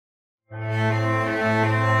The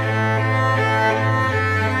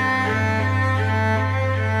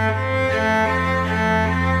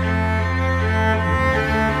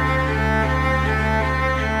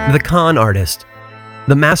con artist,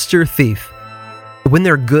 the master thief. When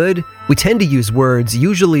they're good, we tend to use words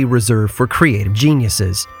usually reserved for creative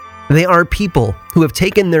geniuses. They are people who have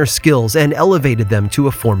taken their skills and elevated them to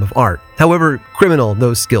a form of art, however criminal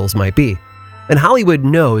those skills might be. And Hollywood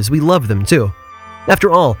knows we love them too.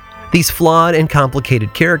 After all, these flawed and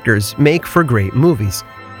complicated characters make for great movies.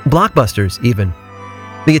 Blockbusters, even.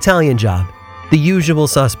 The Italian Job, The Usual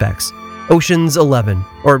Suspects, Ocean's 11,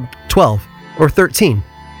 or 12, or 13.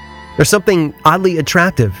 There's something oddly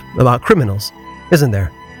attractive about criminals, isn't there?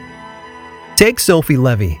 Take Sophie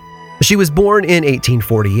Levy. She was born in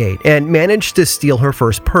 1848 and managed to steal her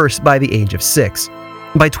first purse by the age of 6.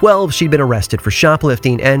 By 12, she'd been arrested for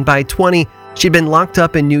shoplifting, and by 20, she'd been locked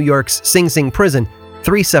up in New York's Sing Sing prison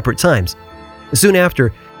 3 separate times. Soon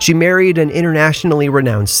after, she married an internationally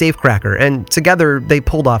renowned safecracker, and together they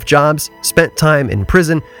pulled off jobs, spent time in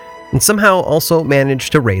prison, and somehow also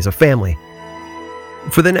managed to raise a family.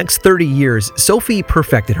 For the next 30 years, Sophie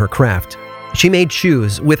perfected her craft. She made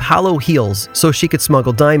shoes with hollow heels so she could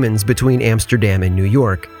smuggle diamonds between Amsterdam and New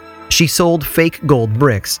York. She sold fake gold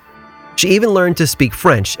bricks. She even learned to speak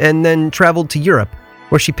French and then traveled to Europe,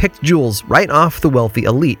 where she picked jewels right off the wealthy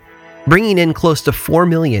elite, bringing in close to $4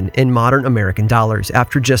 million in modern American dollars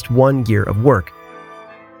after just 1 year of work.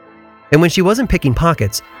 And when she wasn't picking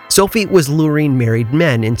pockets, Sophie was luring married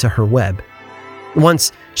men into her web.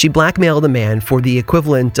 Once, she blackmailed a man for the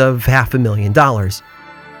equivalent of $500,000.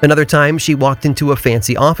 Another time, she walked into a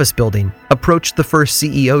fancy office building, approached the first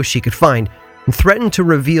CEO she could find, and threatened to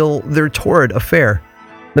reveal their torrid affair.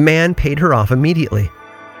 The man paid her off immediately.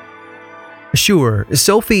 Sure,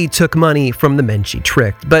 Sophie took money from the men she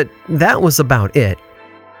tricked, but that was about it.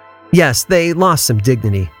 Yes, they lost some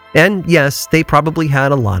dignity, and yes, they probably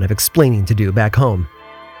had a lot of explaining to do back home.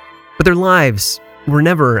 But their lives were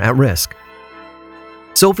never at risk.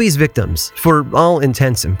 Sophie's victims, for all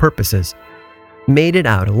intents and purposes, made it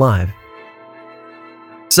out alive.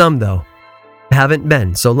 Some, though, haven't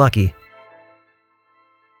been so lucky.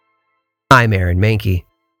 I'm Aaron Mahnke,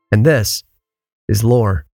 and this is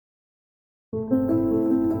Lore.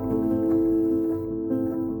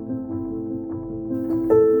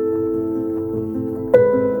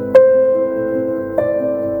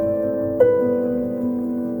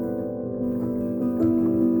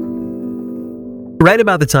 Right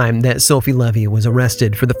about the time that Sophie Levy was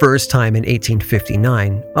arrested for the first time in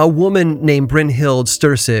 1859, a woman named Brynhild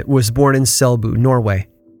Sturseth was born in Selbu, Norway.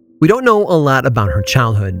 We don't know a lot about her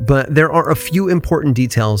childhood, but there are a few important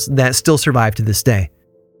details that still survive to this day.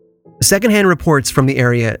 Secondhand reports from the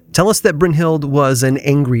area tell us that Brynhild was an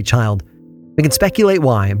angry child. We can speculate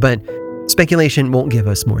why, but speculation won't give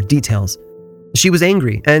us more details. She was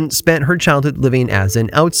angry and spent her childhood living as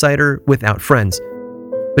an outsider without friends.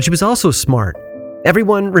 But she was also smart.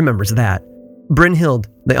 Everyone remembers that. Brynhild,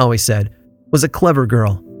 they always said, was a clever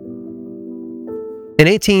girl. In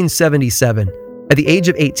 1877, at the age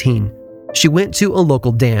of 18, she went to a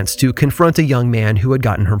local dance to confront a young man who had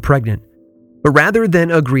gotten her pregnant. But rather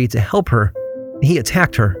than agree to help her, he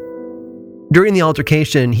attacked her. During the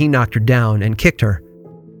altercation, he knocked her down and kicked her.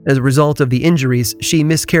 As a result of the injuries, she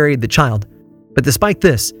miscarried the child. But despite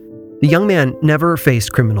this, the young man never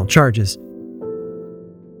faced criminal charges.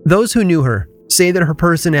 Those who knew her say that her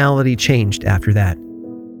personality changed after that.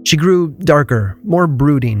 She grew darker, more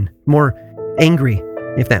brooding, more angry,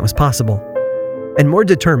 if that was possible, and more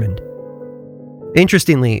determined.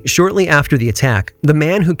 Interestingly, shortly after the attack, the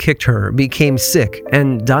man who kicked her became sick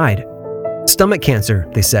and died. Stomach cancer,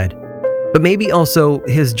 they said, but maybe also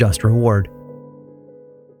his just reward.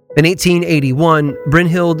 In 1881,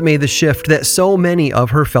 Brynhild made the shift that so many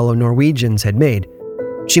of her fellow Norwegians had made.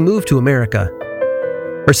 She moved to America.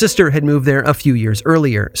 Her sister had moved there a few years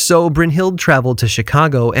earlier, so Brynhild traveled to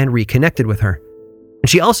Chicago and reconnected with her. And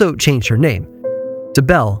she also changed her name to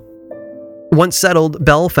Belle. Once settled,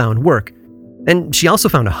 Belle found work, and she also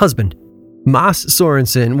found a husband. Mads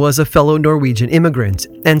Sorensen was a fellow Norwegian immigrant,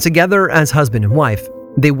 and together as husband and wife,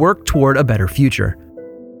 they worked toward a better future.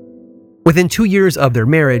 Within 2 years of their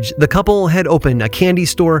marriage, the couple had opened a candy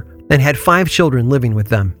store and had 5 children living with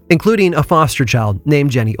them, including a foster child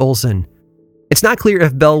named Jenny Olsen. It's not clear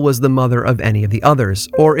if Belle was the mother of any of the others,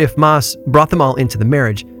 or if Mads brought them all into the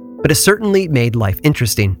marriage, but it certainly made life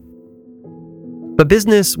interesting. But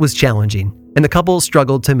business was challenging, and the couple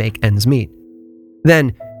struggled to make ends meet.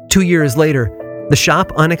 Then, 2 years later, the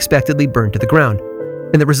shop unexpectedly burned to the ground,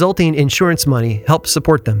 and the resulting insurance money helped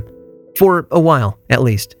support them. For a while, at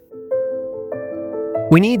least.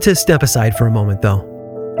 We need to step aside for a moment,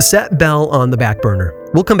 though. Set Belle on the back burner.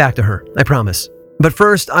 We'll come back to her, I promise. But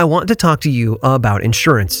first, I want to talk to you about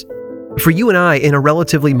insurance. For you and I, in a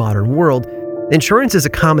relatively modern world, insurance is a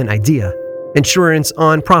common idea. Insurance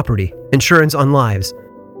on property, insurance on lives.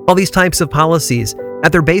 All these types of policies,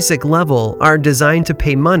 at their basic level, are designed to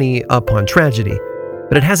pay money upon tragedy,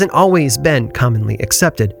 but it hasn't always been commonly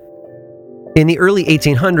accepted. In the early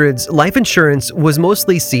 1800s, life insurance was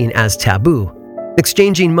mostly seen as taboo.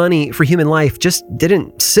 Exchanging money for human life just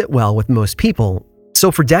didn't sit well with most people,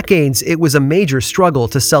 so for decades it was a major struggle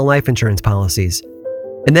to sell life insurance policies.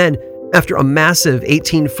 And then, after a massive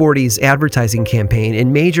 1840s advertising campaign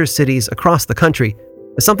in major cities across the country,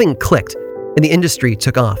 something clicked and the industry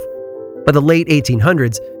took off. By the late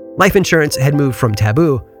 1800s, life insurance had moved from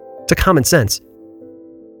taboo to common sense.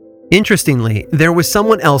 Interestingly, there was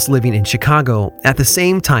someone else living in Chicago at the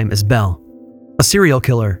same time as Belle, a serial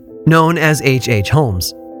killer known as H.H.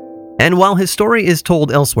 Holmes. And while his story is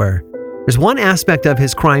told elsewhere, there's one aspect of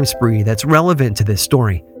his crime spree that's relevant to this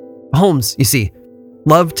story. Holmes, you see,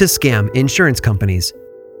 loved to scam insurance companies.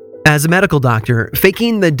 As a medical doctor,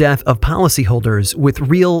 faking the death of policyholders with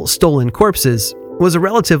real stolen corpses was a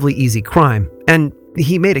relatively easy crime, and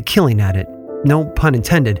he made a killing at it, no pun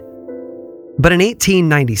intended. But in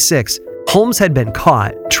 1896, Holmes had been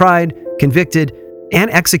caught, tried, convicted,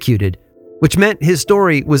 and executed, which meant his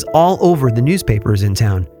story was all over the newspapers in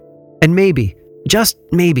town. And maybe, just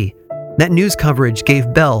maybe, that news coverage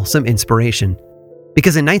gave Belle some inspiration.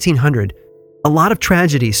 Because in 1900, a lot of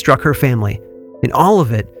tragedy struck her family, and all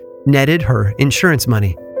of it netted her insurance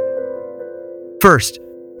money. First,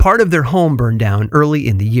 part of their home burned down early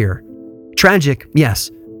in the year. Tragic, yes,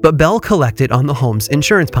 but Belle collected on the home's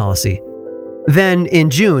insurance policy. Then, in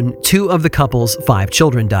June, 2 of the couple's 5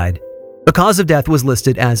 children died. The cause of death was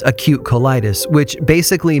listed as acute colitis, which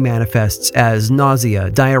basically manifests as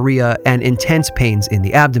nausea, diarrhea, and intense pains in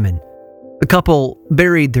the abdomen. The couple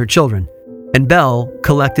buried their children, and Belle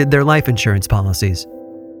collected their life insurance policies.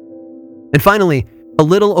 And finally, a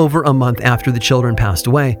little over a month after the children passed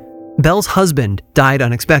away, Belle's husband died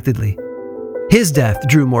unexpectedly. His death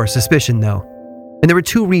drew more suspicion, though, and there were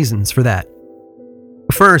 2 reasons for that.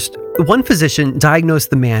 First, one physician diagnosed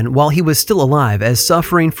the man while he was still alive as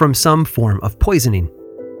suffering from some form of poisoning.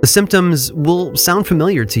 The symptoms will sound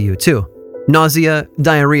familiar to you, too: nausea,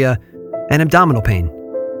 diarrhea, and abdominal pain.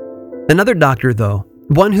 Another doctor, though,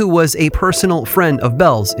 one who was a personal friend of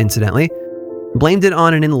Belle's, incidentally, blamed it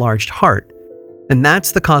on an enlarged heart, and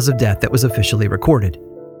that's the cause of death that was officially recorded.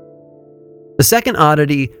 The second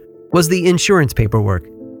oddity was the insurance paperwork.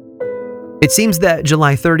 It seems that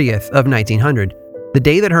July 30th of 1900, the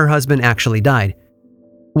day that her husband actually died,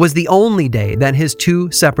 was the only day that his 2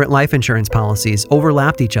 separate life insurance policies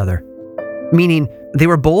overlapped each other, meaning they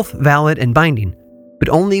were both valid and binding, but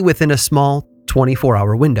only within a small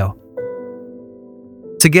 24-hour window.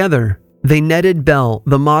 Together, they netted Belle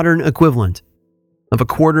the modern equivalent of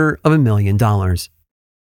 $250,000.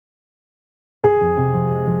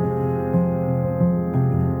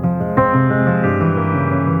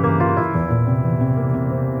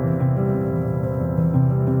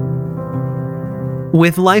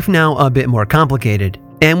 With life now a bit more complicated,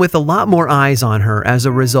 and with a lot more eyes on her as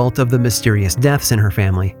a result of the mysterious deaths in her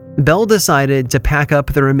family, Belle decided to pack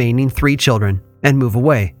up the remaining 3 children and move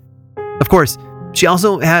away. Of course, she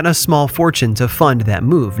also had a small fortune to fund that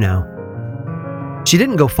move now. She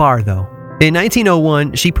didn't go far, though. In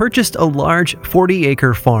 1901, she purchased a large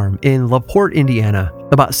 40-acre farm in LaPorte, Indiana,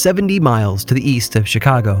 about 70 miles to the east of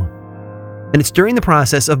Chicago. And it's during the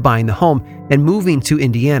process of buying the home and moving to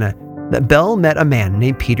Indiana that Belle met a man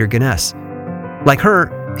named Peter Gunness. Like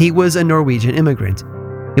her, he was a Norwegian immigrant.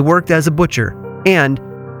 He worked as a butcher, and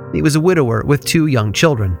he was a widower with 2 young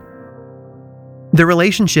children. The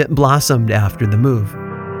relationship blossomed after the move.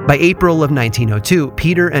 By April of 1902,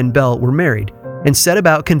 Peter and Belle were married and set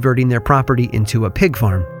about converting their property into a pig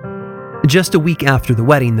farm. Just a week after the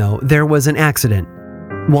wedding, though, there was an accident.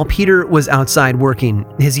 While Peter was outside working,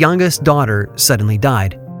 his youngest daughter suddenly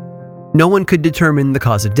died. No one could determine the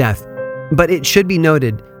cause of death, but it should be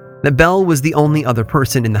noted that Belle was the only other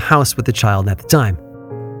person in the house with the child at the time.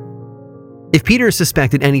 If Peter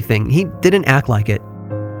suspected anything, he didn't act like it.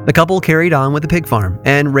 The couple carried on with the pig farm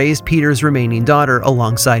and raised Peter's remaining daughter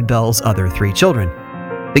alongside Belle's other 3 children.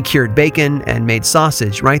 They cured bacon and made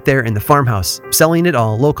sausage right there in the farmhouse, selling it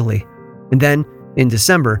all locally. And then, in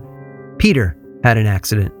December, Peter had an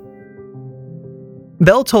accident.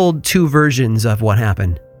 Belle told 2 versions of what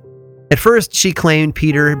happened. At first, she claimed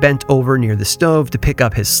Peter bent over near the stove to pick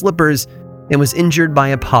up his slippers and was injured by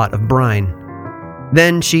a pot of brine.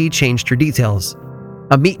 Then she changed her details.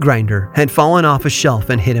 A meat grinder had fallen off a shelf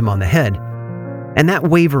and hit him on the head. And that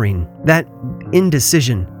wavering, that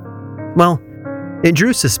indecision, well, it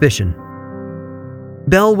drew suspicion.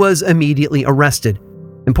 Bell was immediately arrested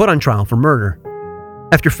and put on trial for murder.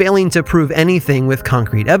 After failing to prove anything with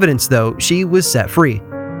concrete evidence, though, she was set free,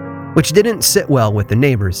 which didn't sit well with the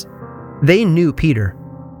neighbors. They knew Peter.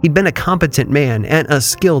 He'd been a competent man and a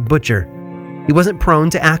skilled butcher. He wasn't prone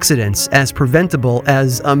to accidents as preventable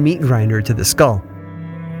as a meat grinder to the skull.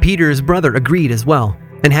 Peter's brother agreed as well,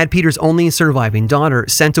 and had Peter's only surviving daughter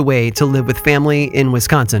sent away to live with family in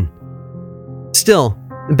Wisconsin. Still,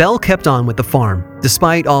 Bell kept on with the farm,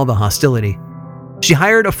 despite all the hostility. She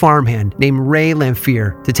hired a farmhand named Ray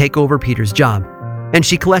Lamphere to take over Peter's job, and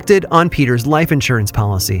she collected on Peter's life insurance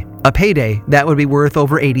policy, a payday that would be worth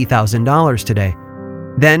over $80,000 today.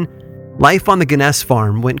 Then, life on the Gunness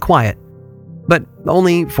farm went quiet, but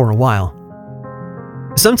only for a while.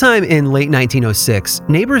 Sometime in late 1906,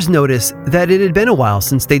 neighbors noticed that it had been a while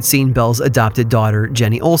since they'd seen Bell's adopted daughter,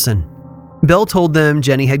 Jenny Olson. Bell told them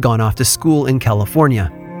Jenny had gone off to school in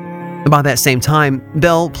California. About that same time,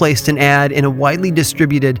 Bell placed an ad in a widely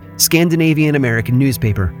distributed Scandinavian American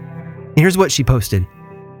newspaper. Here's what she posted.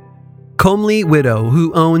 Comely widow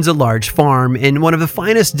who owns a large farm in one of the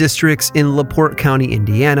finest districts in LaPorte County,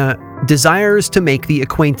 Indiana, desires to make the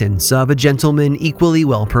acquaintance of a gentleman equally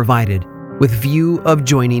well provided, with view of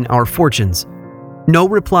joining our fortunes. No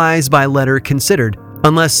replies by letter considered,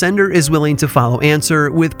 unless sender is willing to follow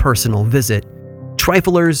answer with personal visit.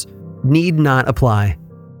 Triflers need not apply.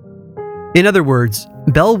 In other words,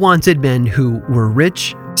 Bell wanted men who were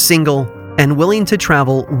rich, single, and willing to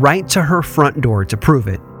travel right to her front door to prove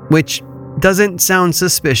it, which doesn't sound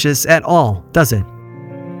suspicious at all, does it?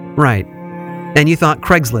 Right. And you thought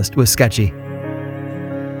Craigslist was sketchy.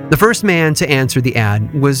 The first man to answer the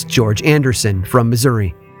ad was George Anderson from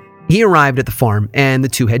Missouri. He arrived at the farm and the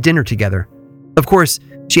two had dinner together. Of course,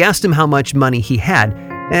 she asked him how much money he had,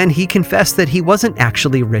 and he confessed that he wasn't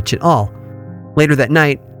actually rich at all. Later that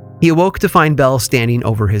night, he awoke to find Bell standing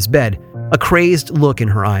over his bed, a crazed look in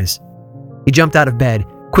her eyes. He jumped out of bed,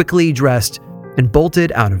 quickly dressed, and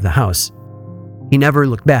bolted out of the house. He never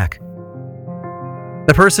looked back.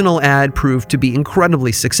 The personal ad proved to be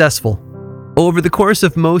incredibly successful. Over the course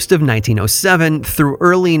of most of 1907 through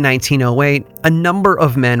early 1908, a number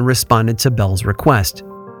of men responded to Bell's request.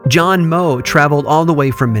 John Moe traveled all the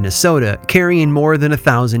way from Minnesota, carrying more than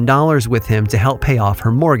 $1,000 with him to help pay off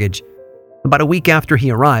her mortgage. About a week after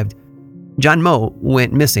he arrived, John Moe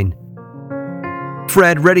went missing.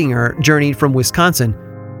 Fred Redinger journeyed from Wisconsin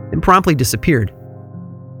and promptly disappeared.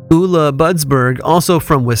 Ulla Budsberg, also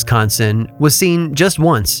from Wisconsin, was seen just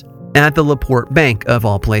once at the LaPorte Bank of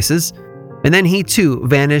all places, and then he too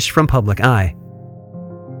vanished from public eye.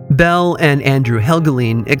 Bell and Andrew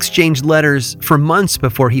Helgelien exchanged letters for months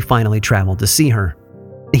before he finally traveled to see her.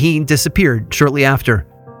 He disappeared shortly after,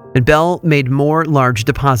 and Bell made more large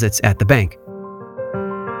deposits at the bank.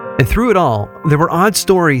 And through it all, there were odd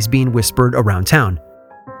stories being whispered around town.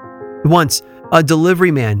 Once, a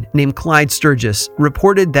delivery man named Clyde Sturgis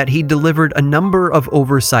reported that he delivered a number of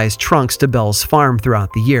oversized trunks to Bell's farm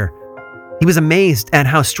throughout the year. He was amazed at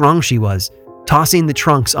how strong she was, tossing the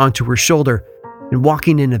trunks onto her shoulder and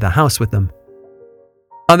walking into the house with them.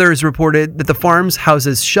 Others reported that the farm's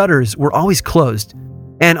house's shutters were always closed,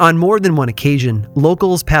 and on more than one occasion,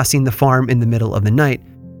 locals passing the farm in the middle of the night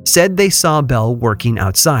said they saw Bell working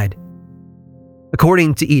outside.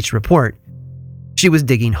 According to each report, she was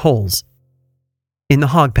digging holes in the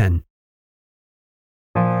hog pen.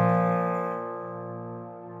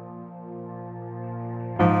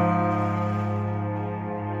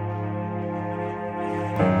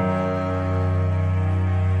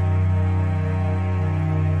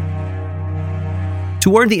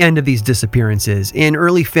 Toward the end of these disappearances, in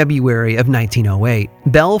early February of 1908,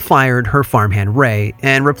 Bell fired her farmhand Ray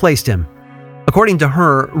and replaced him. According to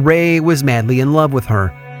her, Ray was madly in love with her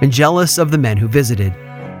and jealous of the men who visited.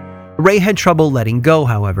 Ray had trouble letting go,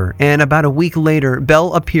 however, and about a week later,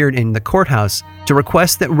 Bell appeared in the courthouse to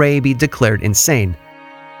request that Ray be declared insane.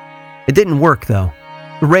 It didn't work, though.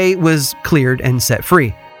 Ray was cleared and set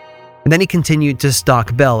free, and then he continued to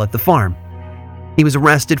stalk Bell at the farm. He was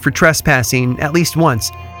arrested for trespassing at least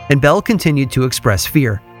once, and Bell continued to express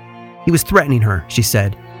fear. He was threatening her, she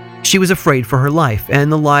said. She was afraid for her life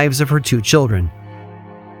and the lives of her 2 children.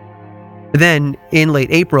 Then, in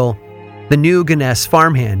late April, the new Gunness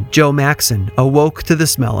farmhand, Joe Maxson, awoke to the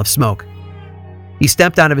smell of smoke. He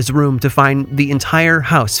stepped out of his room to find the entire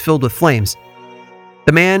house filled with flames.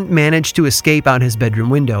 The man managed to escape out his bedroom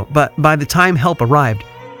window, but by the time help arrived,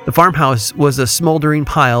 the farmhouse was a smoldering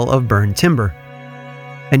pile of burned timber.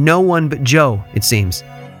 and no one but Joe, it seems,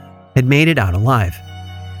 had made it out alive.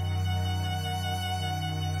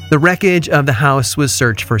 The wreckage of the house was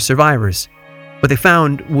searched for survivors. What they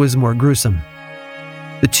found was more gruesome.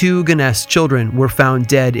 The 2 Ganes children were found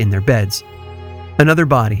dead in their beds. Another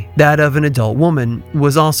body, that of an adult woman,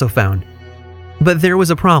 was also found. But there was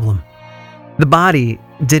a problem. The body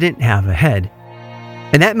didn't have a head,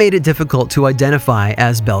 and that made it difficult to identify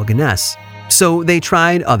as Belle Ganes, so they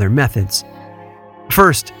tried other methods.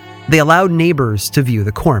 First, they allowed neighbors to view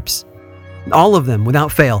the corpse. All of them,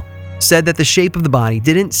 without fail, said that the shape of the body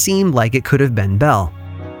didn't seem like it could have been Belle.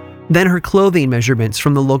 Then her clothing measurements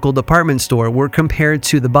from the local department store were compared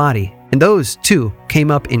to the body, and those, too,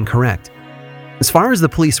 came up incorrect. As far as the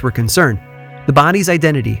police were concerned, the body's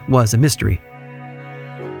identity was a mystery.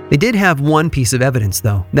 They did have one piece of evidence,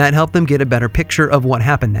 though, that helped them get a better picture of what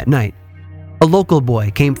happened that night. A local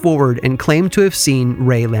boy came forward and claimed to have seen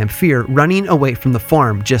Ray Lamphere running away from the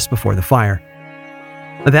farm just before the fire.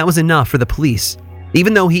 That was enough for the police.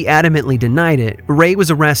 Even though he adamantly denied it, Ray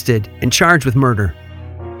was arrested and charged with murder.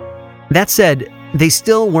 That said, they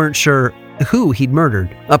still weren't sure who he'd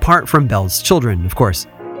murdered, apart from Belle's children, of course.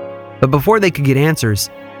 But before they could get answers,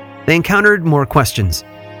 they encountered more questions.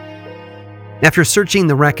 After searching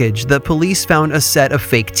the wreckage, the police found a set of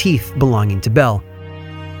fake teeth belonging to Belle.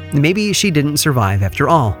 Maybe she didn't survive after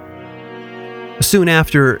all. Soon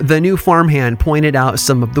after, the new farmhand pointed out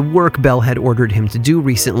some of the work Belle had ordered him to do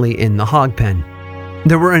recently in the hog pen.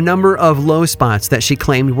 There were a number of low spots that she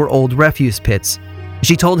claimed were old refuse pits.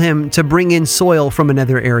 She told him to bring in soil from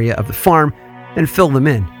another area of the farm and fill them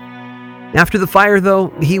in. After the fire, though,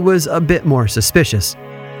 he was a bit more suspicious.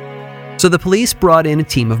 So the police brought in a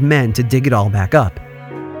team of men to dig it all back up.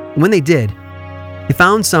 When they did, they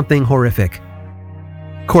found something horrific.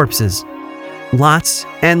 Corpses. Lots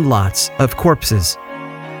and lots of corpses.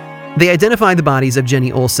 They identified the bodies of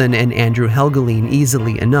Jenny Olsen and Andrew Helgelien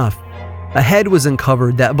easily enough. A head was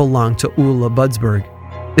uncovered that belonged to Ulla Budsberg.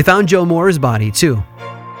 They found Joe Moore's body, too.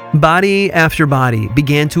 Body after body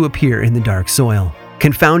began to appear in the dark soil,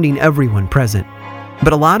 confounding everyone present.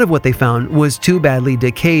 But a lot of what they found was too badly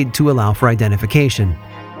decayed to allow for identification.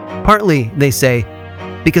 Partly, they say,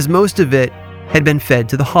 because most of it had been fed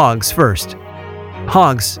to the hogs first.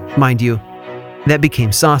 Hogs, mind you, that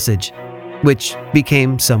became sausage, which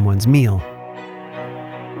became someone's meal.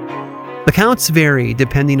 Accounts vary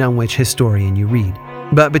depending on which historian you read.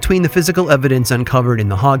 But between the physical evidence uncovered in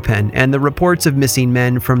the hog pen and the reports of missing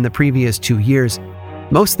men from the previous 2 years,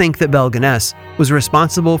 most think that Belle Ganes was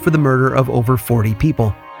responsible for the murder of over 40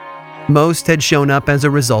 people. Most had shown up as a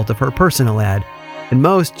result of her personal ad, and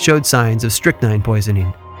most showed signs of strychnine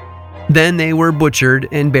poisoning. Then they were butchered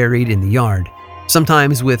and buried in the yard,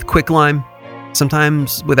 sometimes with quicklime,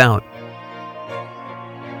 sometimes without.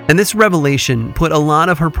 And this revelation put a lot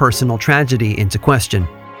of her personal tragedy into question.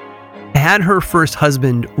 Had her first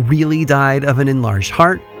husband really died of an enlarged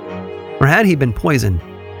heart? Or had he been poisoned?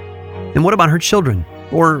 And what about her children?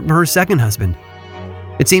 Or her second husband?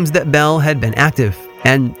 It seems that Belle had been active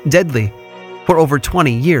and deadly for over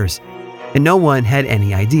 20 years, and no one had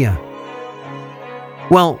any idea.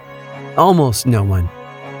 Well, almost no one.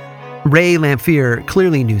 Ray Lamphere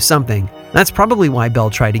clearly knew something. That's probably why Belle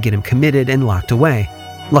tried to get him committed and locked away.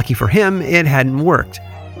 Lucky for him, it hadn't worked.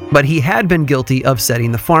 But he had been guilty of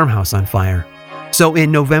setting the farmhouse on fire. So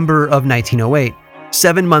in November of 1908,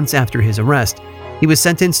 7 months after his arrest, he was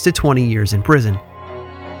sentenced to 20 years in prison.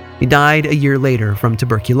 He died a year later from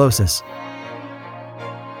tuberculosis.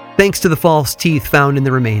 Thanks to the false teeth found in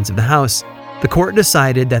the remains of the house, the court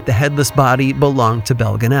decided that the headless body belonged to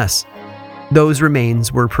Belle Ganes. Those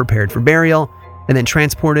remains were prepared for burial and then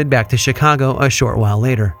transported back to Chicago a short while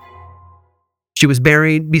later. She was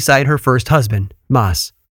buried beside her first husband,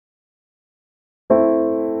 Mas.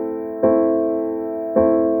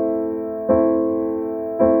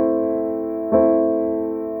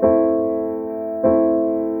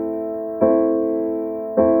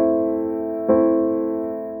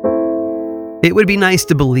 It would be nice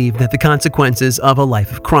to believe that the consequences of a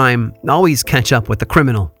life of crime always catch up with the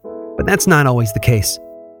criminal, but that's not always the case.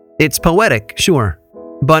 It's poetic, sure,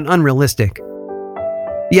 but unrealistic.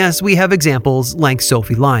 Yes, we have examples like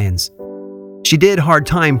Sophie Lyons. She did hard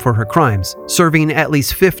time for her crimes, serving at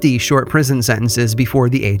least 50 short prison sentences before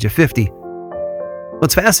the age of 50.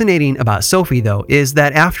 What's fascinating about Sophie, though, is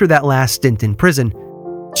that after that last stint in prison,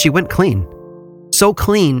 she went clean. So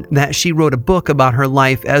clean that she wrote a book about her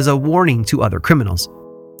life as a warning to other criminals.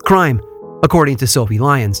 Crime, according to Sophie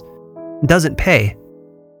Lyons, doesn't pay.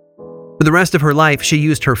 For the rest of her life, she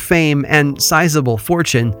used her fame and sizable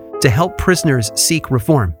fortune to help prisoners seek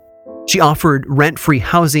reform. She offered rent-free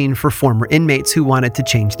housing for former inmates who wanted to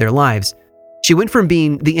change their lives. She went from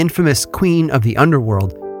being the infamous queen of the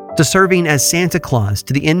underworld to serving as Santa Claus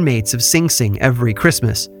to the inmates of Sing Sing every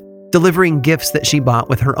Christmas, delivering gifts that she bought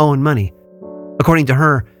with her own money. According to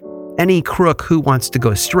her, any crook who wants to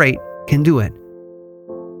go straight can do it.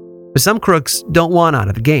 But some crooks don't want out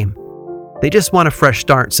of the game. They just want a fresh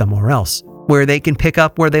start somewhere else, where they can pick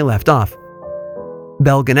up where they left off.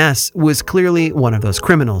 Belle Gunness was clearly one of those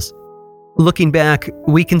criminals. Looking back,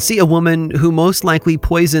 we can see a woman who most likely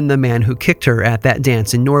poisoned the man who kicked her at that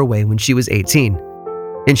dance in Norway when she was 18.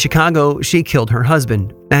 In Chicago, she killed her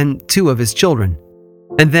husband and 2 of his children.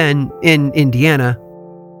 And then, in Indiana,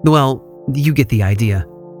 well, you get the idea.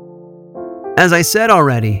 As I said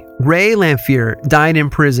already, Ray Lamphere died in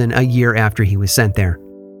prison a year after he was sent there.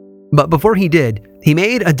 But before he did, he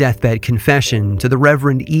made a deathbed confession to the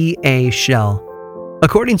Reverend E.A. Shell.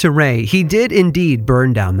 According to Ray, he did indeed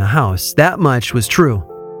burn down the house. That much was true.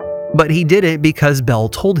 But he did it because Belle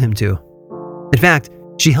told him to. In fact,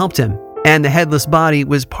 she helped him, and the headless body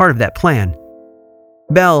was part of that plan.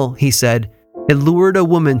 Belle, he said, had lured a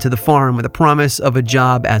woman to the farm with a promise of a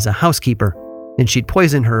job as a housekeeper, and she'd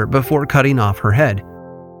poisoned her before cutting off her head.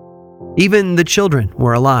 Even the children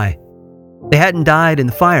were a lie. They hadn't died in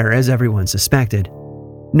the fire as everyone suspected.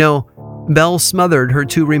 No, Belle smothered her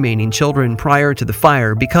 2 remaining children prior to the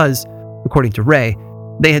fire because, according to Ray,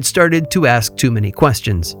 they had started to ask too many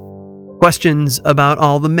questions. Questions about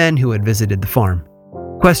all the men who had visited the farm.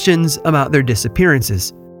 Questions about their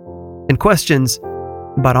disappearances. And questions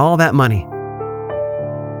about all that money.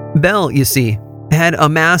 Belle, you see, had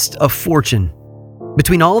amassed a fortune.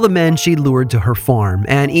 Between all the men she'd lured to her farm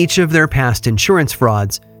and each of their past insurance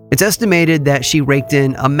frauds, it's estimated that she raked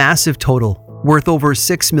in a massive total worth over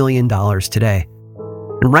 $6 million today.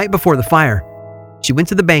 And right before the fire, she went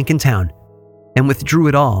to the bank in town and withdrew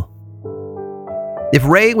it all. If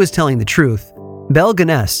Ray was telling the truth, Belle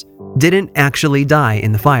Gunness didn't actually die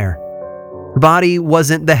in the fire. Her body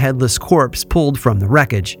wasn't the headless corpse pulled from the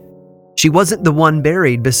wreckage. She wasn't the one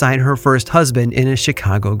buried beside her first husband in a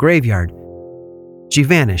Chicago graveyard. She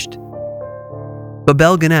vanished. But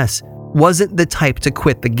Belle Gunness wasn't the type to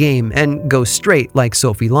quit the game and go straight like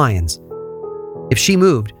Sophie Lyons. If she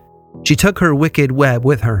moved, she took her wicked web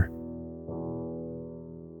with her.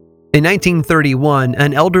 In 1931,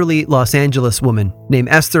 an elderly Los Angeles woman named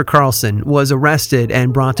Esther Carlson was arrested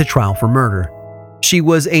and brought to trial for murder. She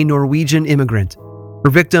was a Norwegian immigrant. Her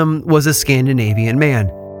victim was a Scandinavian man,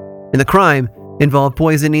 and the crime involved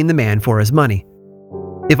poisoning the man for his money.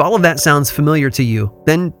 If all of that sounds familiar to you,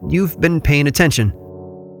 then you've been paying attention.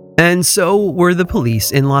 And so were the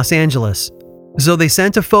police in Los Angeles. So they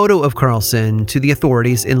sent a photo of Carlson to the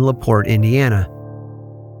authorities in LaPorte, Indiana.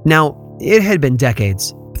 Now, it had been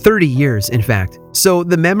decades, 30 years in fact, so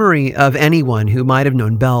the memory of anyone who might have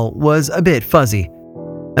known Belle was a bit fuzzy.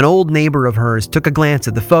 An old neighbor of hers took a glance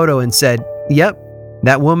at the photo and said, "Yep,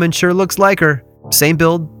 that woman sure looks like her. Same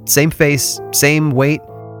build, same face, same weight."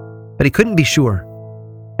 But he couldn't be sure.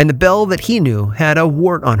 And the Belle that he knew had a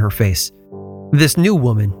wart on her face. This new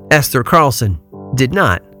woman, Esther Carlson, did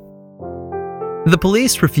not. The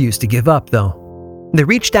police refused to give up, though. They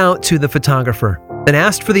reached out to the photographer and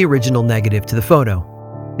asked for the original negative to the photo.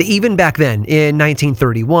 Even back then, in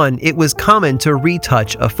 1931, it was common to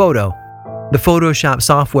retouch a photo. The Photoshop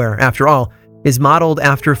software, after all, is modeled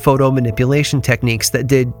after photo manipulation techniques that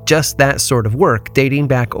did just that sort of work dating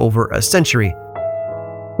back over a century.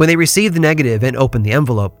 When they received the negative and opened the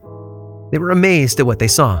envelope, they were amazed at what they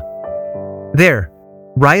saw. There,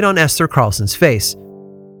 right on Esther Carlson's face,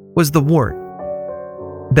 was the wart.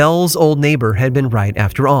 Belle's old neighbor had been right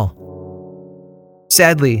after all.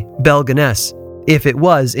 Sadly, Belle Gunness, if it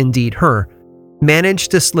was indeed her,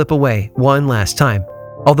 managed to slip away one last time,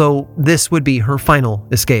 although this would be her final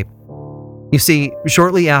escape. You see,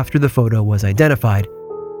 shortly after the photo was identified,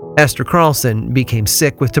 Esther Carlson became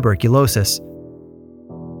sick with tuberculosis.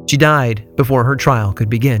 She died before her trial could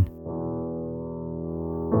begin.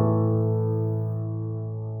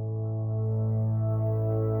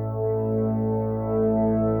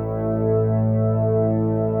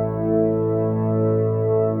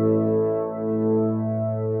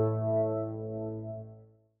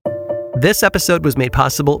 This episode was made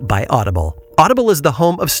possible by Audible. Audible is the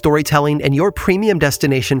home of storytelling and your premium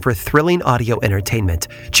destination for thrilling audio entertainment.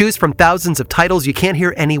 Choose from thousands of titles you can't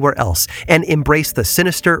hear anywhere else and embrace the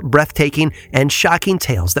sinister, breathtaking, and shocking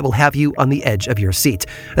tales that will have you on the edge of your seat,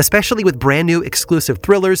 especially with brand new exclusive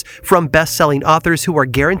thrillers from best-selling authors who are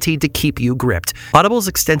guaranteed to keep you gripped. Audible's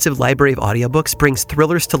extensive library of audiobooks brings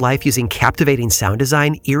thrillers to life using captivating sound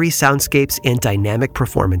design, eerie soundscapes, and dynamic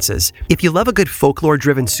performances. If you love a good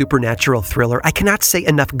folklore-driven supernatural thriller, I cannot say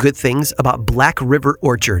enough good things about Black River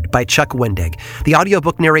Orchard by Chuck Wendig. The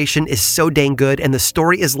audiobook narration is so dang good, and the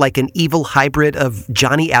story is like an evil hybrid of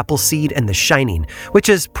Johnny Appleseed and The Shining, which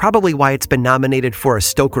is probably why it's been nominated for a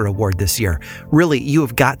Stoker Award this year. Really, you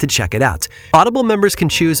have got to check it out. Audible members can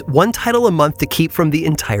choose one title a month to keep from the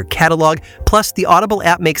entire catalog, plus the Audible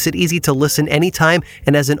app makes it easy to listen anytime,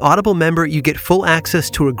 and as an Audible member, you get full access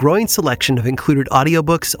to a growing selection of included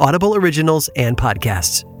audiobooks, Audible originals, and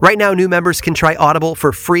podcasts. Right now, new members can try Audible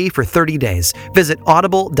for free for 30 days. Visit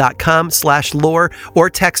audible.com/lore or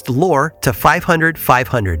text LORE to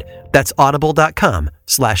 500-500. That's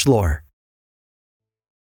audible.com/lore.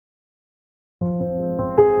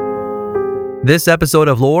 This episode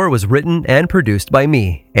of Lore was written and produced by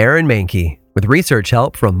me, Aaron Mahnke, with research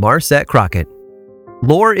help from Marset Crockett.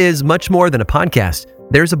 Lore is much more than a podcast.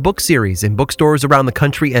 There's a book series in bookstores around the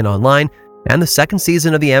country and online, and the second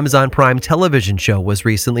season of the Amazon Prime television show was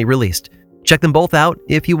recently released. Check them both out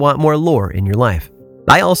if you want more lore in your life.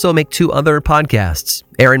 I also make two other podcasts,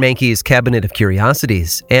 Aaron Mahnke's Cabinet of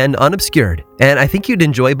Curiosities and Unobscured, and I think you'd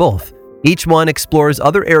enjoy both. Each one explores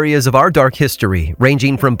other areas of our dark history,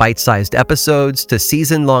 ranging from bite-sized episodes to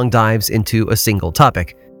season-long dives into a single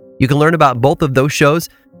topic. You can learn about both of those shows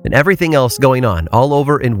and everything else going on all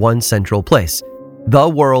over in one central place,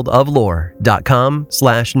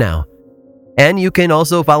 theworldoflore.com/now. And you can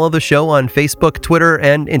also follow the show on Facebook, Twitter,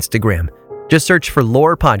 and Instagram. Just search for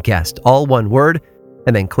Lore Podcast, all one word,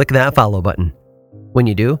 and then click that follow button. When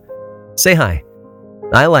you do, say hi.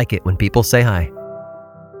 I like it when people say hi.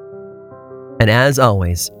 And as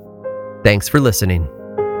always, thanks for listening.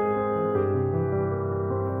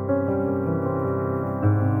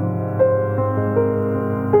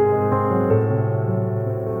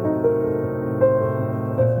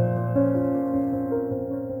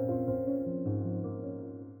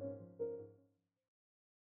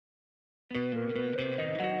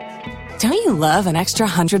 Don't you love an extra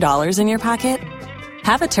 $100 in your pocket?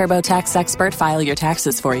 Have a TurboTax expert file your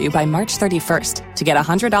taxes for you by March 31st to get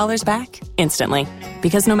 $100 back instantly.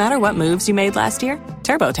 Because no matter what moves you made last year,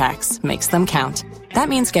 TurboTax makes them count. That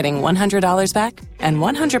means getting $100 back and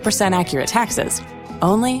 100% accurate taxes,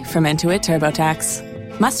 only from Intuit TurboTax.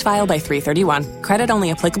 Must file by 3/31. Credit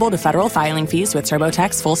only applicable to federal filing fees with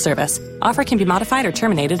TurboTax full service. Offer can be modified or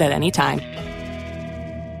terminated at any time.